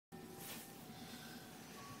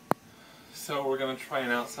So we're going to try an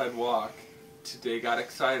outside walk. Today got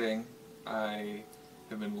exciting. I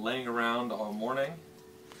have been laying around all morning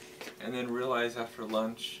and then realized after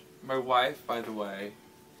lunch, my wife, by the way,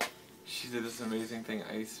 she did this amazing thing.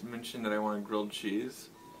 I mentioned that I wanted grilled cheese,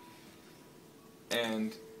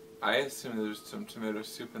 and I assumed there's some tomato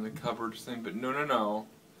soup in the cupboard or something, but no.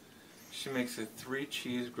 She makes a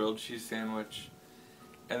 3-cheese grilled cheese sandwich,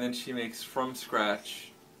 and then she makes from scratch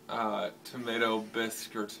tomato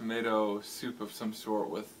bisque or tomato soup of some sort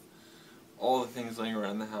with all the things laying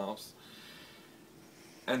around the house.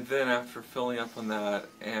 And then after filling up on that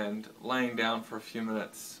and lying down for a few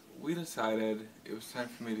minutes, we decided it was time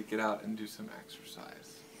for me to get out and do some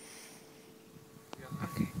exercise.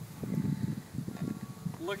 Okay.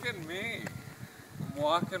 Look at me. I'm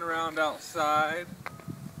walking around outside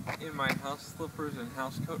in my house slippers and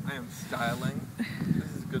house coat. I am styling.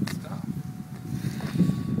 This is good stuff.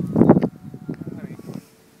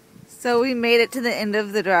 So we made it to the end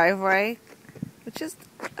of the driveway, which is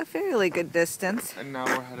a fairly good distance. And now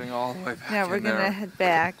we're heading all the way back. Now we're gonna head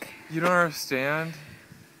back. You don't understand.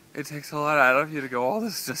 It takes a lot out of you to go all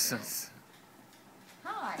this distance.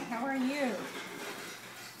 Hi, how are you?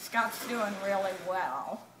 Scott's doing really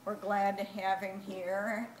well. We're glad to have him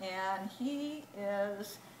here, and he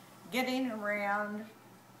is getting around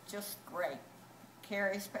just great.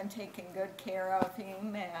 Carrie's been taking good care of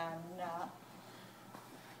him, and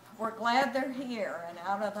we're glad they're here and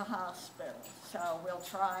out of the hospital. So we'll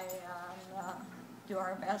try and do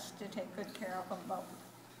our best to take good care of them both.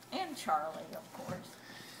 And Charlie, of course.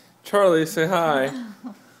 Charlie, say hi.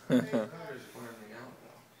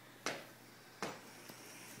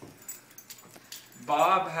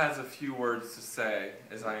 Bob has a few words to say,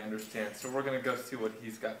 as I understand, so we're going to go see what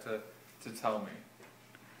he's got to tell me.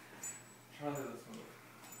 Charlie, let's move.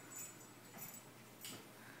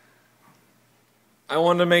 I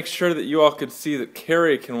wanted to make sure that you all could see that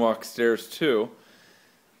Carrie can walk stairs too.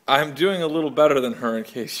 I'm doing a little better than her in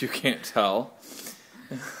case you can't tell.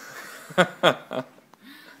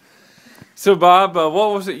 So Bob,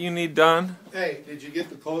 what was it you need done? Hey, did you get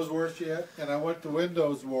the clothes washed yet? And I want the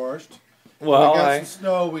windows washed. Well, we got some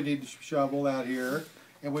snow we need to shovel out here.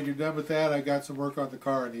 And when you're done with that, I got some work on the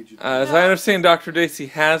car I need you to do. As I understand, Dr. Dacey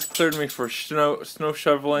has cleared me for snow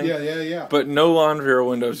shoveling. Yeah. But no laundry or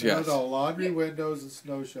windows yet. No, laundry, windows, and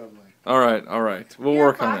snow shoveling. All right. We'll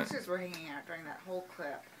work on it. Boxes were hanging out during that whole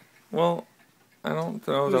clip. Well, I don't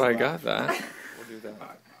know that I got that. We'll do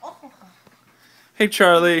that. Oh. Hey,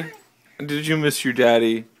 Charlie. Did you miss your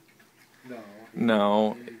daddy? No.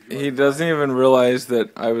 No. He doesn't even realize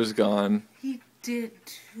that I was gone. He did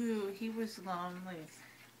too. He was lonely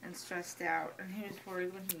and stressed out, and he was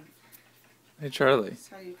worried when he Hey, Charlie.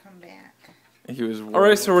 saw you come back. He was worried. All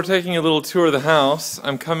right, so we're taking a little tour of the house.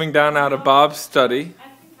 I'm coming down out of Bob's study.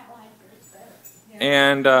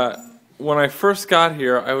 And when I first got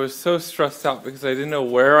here, I was so stressed out because I didn't know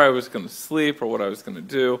where I was going to sleep or what I was going to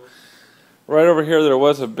do. Right over here, there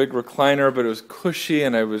was a big recliner, but it was cushy,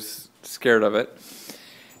 and I was scared of it.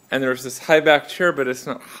 And there was this high back chair, but it's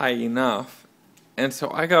not high enough. And so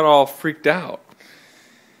I got all freaked out.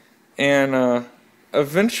 And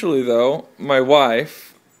eventually, though, my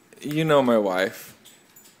wife, you know my wife,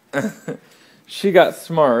 she got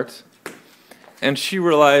smart, and she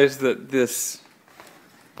realized that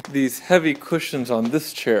these heavy cushions on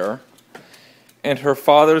this chair and her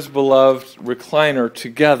father's beloved recliner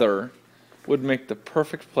together would make the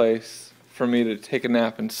perfect place for me to take a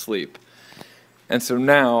nap and sleep. And so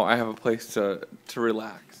now I have a place to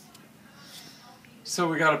relax. So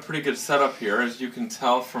we got a pretty good setup here, as you can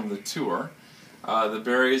tell from the tour. The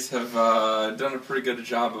Berries have done a pretty good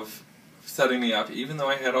job of setting me up, even though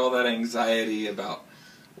I had all that anxiety about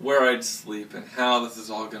where I'd sleep and how this is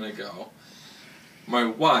all going to go. My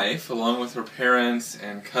wife, along with her parents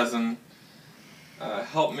and cousin,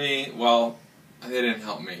 helped me. Well, they didn't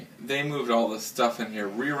help me. They moved all this stuff in here,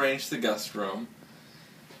 rearranged the guest room,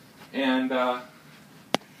 and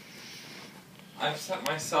I've set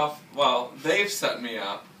myself, well, they've set me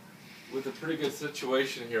up with a pretty good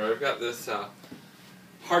situation here. I've got this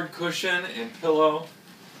hard cushion and pillow,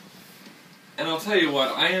 and I'll tell you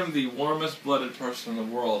what, I am the warmest blooded person in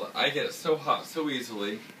the world. I get so hot so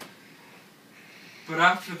easily, but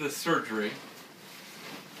after the surgery,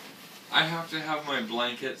 I have to have my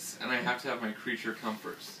blankets and I have to have my creature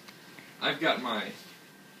comforts. I've got my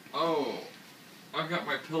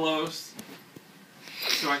pillows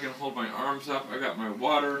so I can hold my arms up. I've got my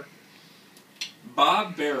water.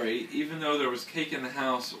 Bob Berry, even though there was cake in the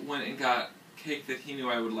house, went and got cake that he knew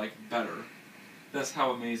I would like better. That's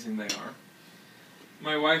how amazing they are.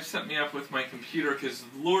 My wife set me up with my computer because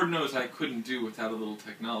Lord knows I couldn't do without a little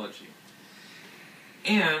technology.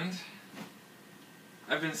 And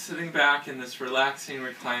I've been sitting back in this relaxing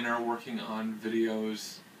recliner working on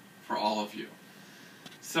videos for all of you.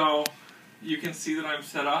 So you can see that I'm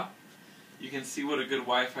set up, you can see what a good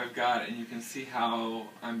wife I've got, and you can see how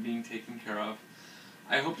I'm being taken care of.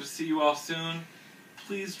 I hope to see you all soon.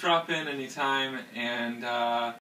 Please drop in anytime, and